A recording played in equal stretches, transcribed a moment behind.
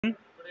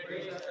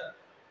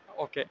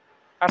Okay.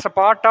 As a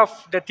part of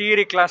the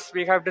theory class,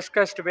 we have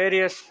discussed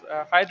various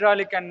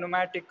hydraulic and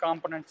pneumatic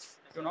components,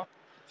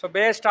 So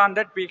based on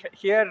that,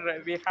 here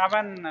we have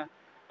an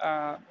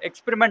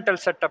experimental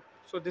setup.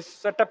 So this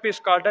setup is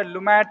called a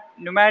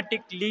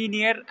pneumatic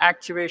linear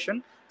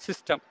actuation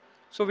system.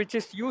 So which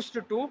is used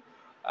to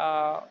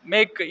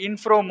make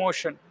inflow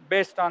motion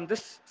based on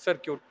this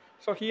circuit.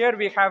 So here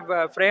we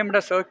have framed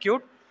a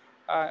circuit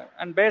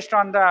and based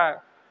on the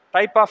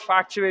type of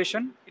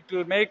actuation, it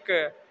will make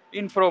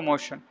inflow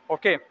motion.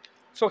 Okay.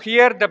 So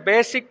here the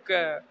basic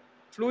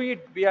fluid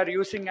we are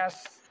using as,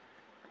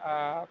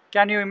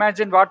 can you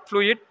imagine what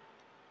fluid?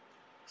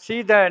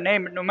 See the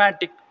name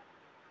pneumatic.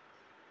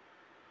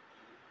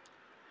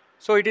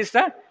 So it is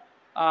the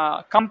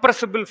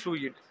compressible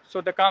fluid.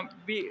 So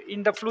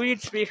in the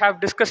fluids we have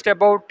discussed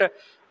about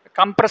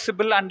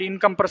compressible and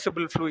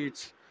incompressible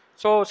fluids.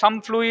 So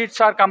some fluids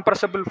are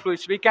compressible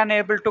fluids. We can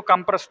able to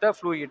compress the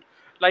fluid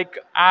like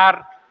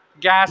air,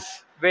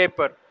 gas,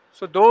 vapor.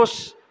 So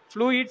those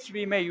fluids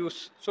we may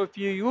use. So if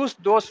you use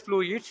those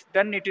fluids,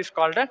 then it is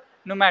called a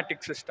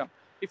pneumatic system.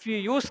 If you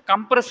use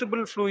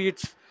compressible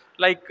fluids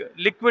like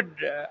liquid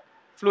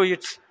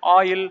fluids,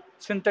 oil,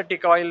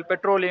 synthetic oil,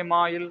 petroleum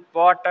oil,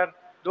 water,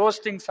 those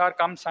things are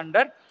comes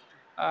under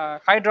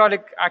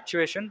hydraulic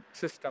actuation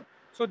system.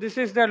 So this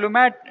is the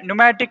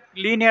pneumatic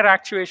linear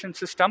actuation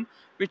system,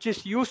 which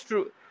is used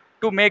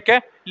to make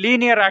a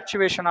linear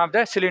actuation of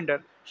the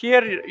cylinder.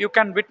 Here you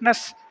can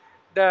witness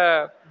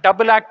the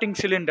double acting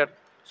cylinder,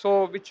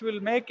 so which will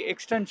make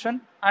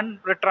extension and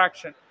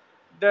retraction.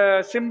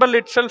 The symbol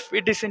itself,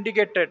 it is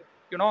indicated,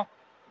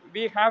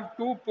 we have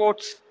two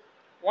ports.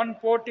 One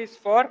port is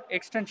for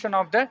extension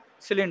of the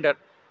cylinder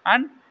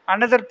and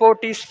another port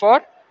is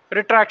for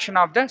retraction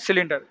of the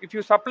cylinder. If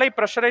you supply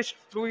pressurized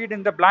fluid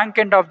in the blank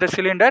end of the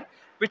cylinder,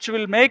 which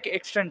will make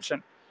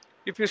extension.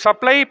 If you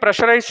supply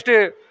pressurized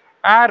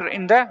air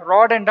in the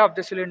rod end of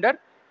the cylinder,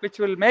 which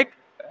will make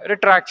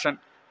retraction.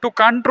 To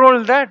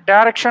control the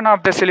direction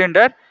of the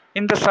cylinder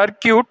in the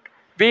circuit,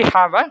 we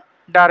have a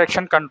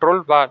direction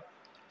control valve.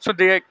 So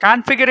the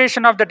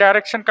configuration of the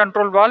direction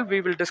control valve, we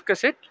will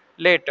discuss it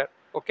later.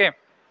 Okay.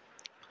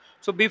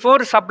 So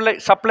before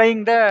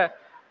supplying the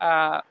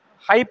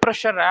high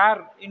pressure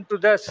air into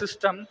the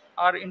system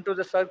or into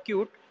the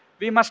circuit,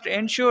 we must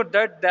ensure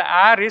that the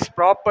air is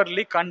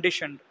properly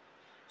conditioned.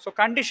 So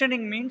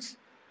conditioning means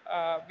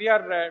we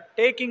are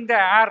taking the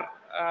air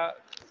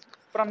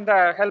from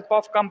the help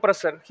of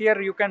compressor.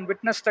 Here you can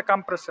witness the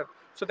compressor.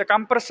 So the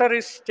compressor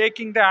is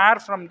taking the air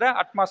from the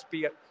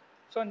atmosphere.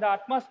 So in the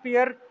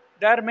atmosphere,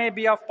 there may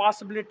be a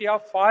possibility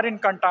of foreign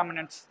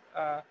contaminants,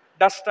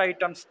 dust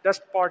items,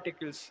 dust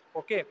particles.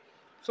 Okay.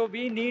 So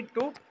we need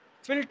to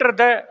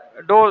filter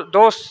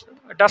those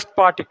dust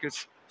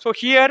particles. So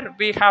here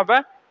we have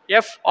a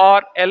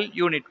FRL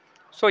unit.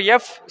 So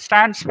F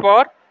stands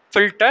for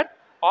filter,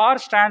 R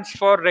stands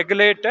for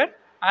regulator,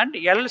 and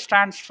L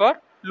stands for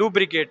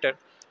lubricator.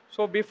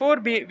 So before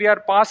we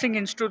are passing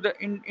into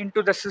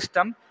the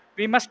system,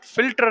 we must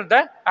filter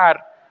the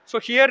air. So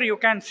here you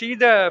can see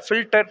the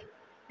filter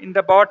in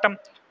the bottom.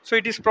 So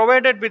it is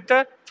provided with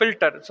the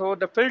filter. So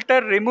the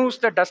filter removes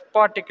the dust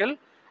particle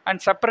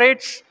and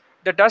separates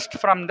the dust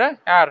from the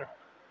air.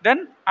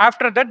 Then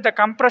after that, the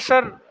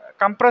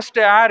compressed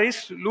air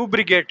is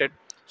lubricated.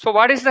 So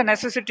what is the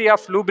necessity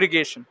of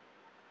lubrication?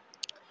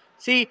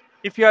 See,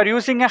 if you are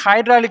using a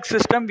hydraulic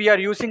system, we are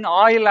using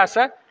oil as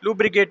a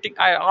lubricating,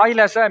 oil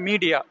as a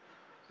media.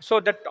 So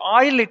that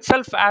oil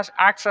itself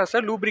acts as a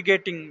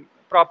lubricating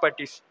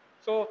properties.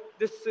 So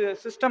this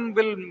system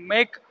will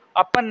make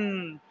up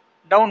and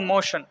down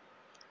motion.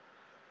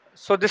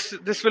 So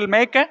this will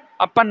make a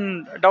up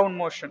and down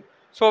motion.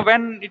 So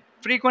when it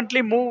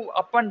frequently move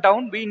up and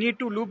down, we need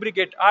to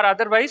lubricate, or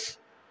otherwise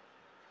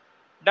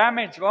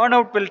damage,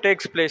 burnout will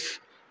take place.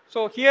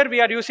 So here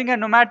we are using a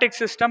pneumatic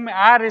system.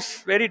 Air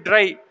is very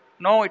dry.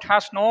 No, it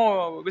has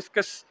no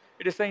viscous.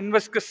 It is an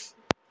inviscous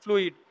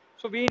fluid.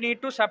 So we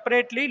need to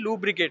separately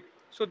lubricate.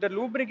 So the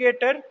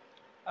lubricator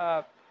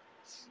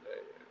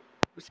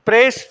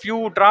sprays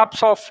few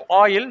drops of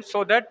oil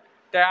so that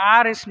the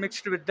air is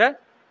mixed with the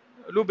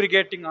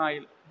lubricating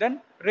oil. Then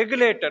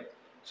regulator.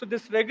 So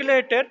this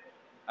regulator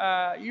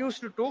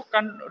used to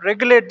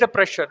regulate the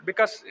pressure,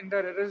 because in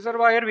the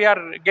reservoir we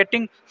are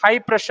getting high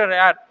pressure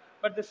air,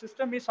 but the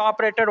system is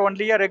operated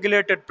only a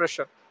regulated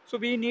pressure. So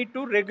we need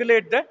to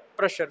regulate the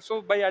pressure.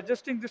 So by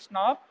adjusting this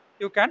knob,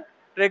 you can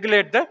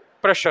regulate the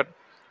pressure.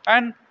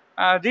 And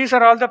these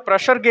are all the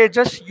pressure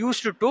gauges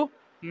used to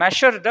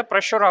measure the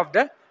pressure of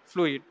the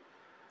fluid.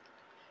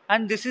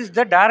 And this is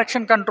the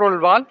direction control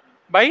valve.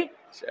 By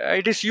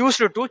it is used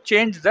to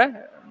change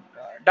the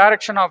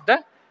direction of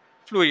the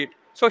fluid.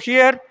 So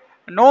here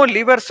no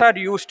levers are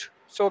used.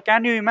 So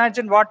can you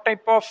imagine what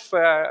type of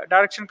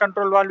direction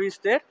control valve is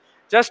there?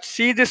 Just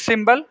see this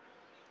symbol.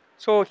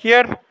 So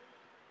here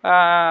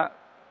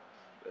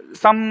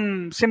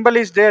some symbol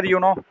is there,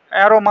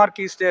 arrow mark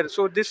is there.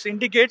 So this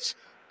indicates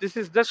this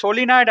is the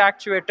solenoid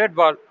actuated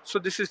valve. So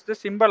this is the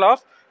symbol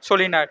of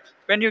solenoid.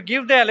 When you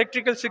give the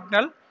electrical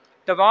signal,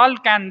 the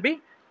valve can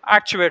be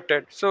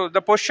actuated. So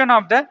the position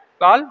of the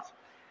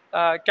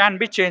valve can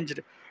be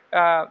changed.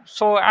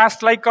 So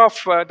as like of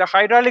the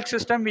hydraulic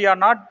system, we are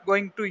not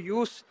going to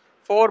use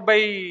 4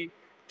 by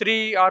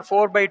 3 or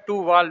 4 by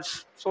 2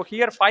 valves. So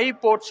here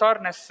 5 ports are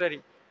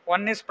necessary.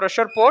 One is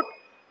pressure port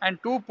and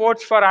 2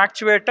 ports for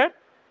actuator,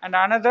 and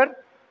another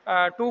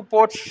 2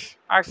 ports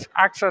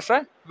acts as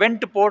a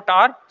vent port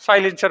or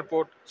silencer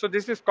port. So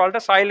this is called a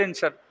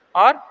silencer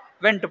or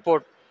vent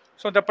port.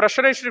 So the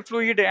pressurized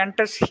fluid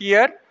enters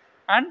here,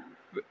 and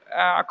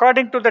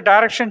according to the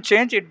direction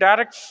change, it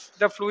directs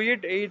the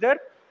fluid either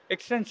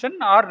extension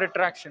or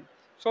retraction.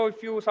 So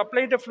if you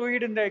supply the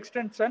fluid in the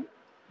extension,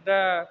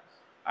 the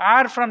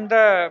air from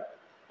the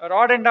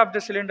rod end of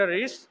the cylinder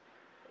is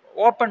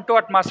open to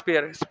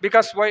atmosphere,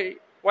 because why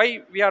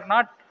we are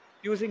not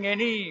using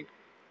any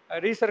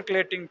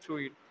recirculating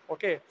fluid.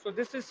 Okay, so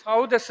this is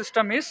how the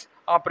system is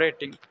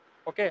operating.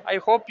 Okay, I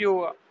hope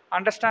you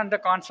understand the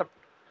concept.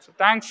 So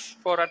thanks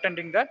for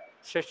attending the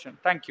session.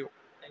 Thank you.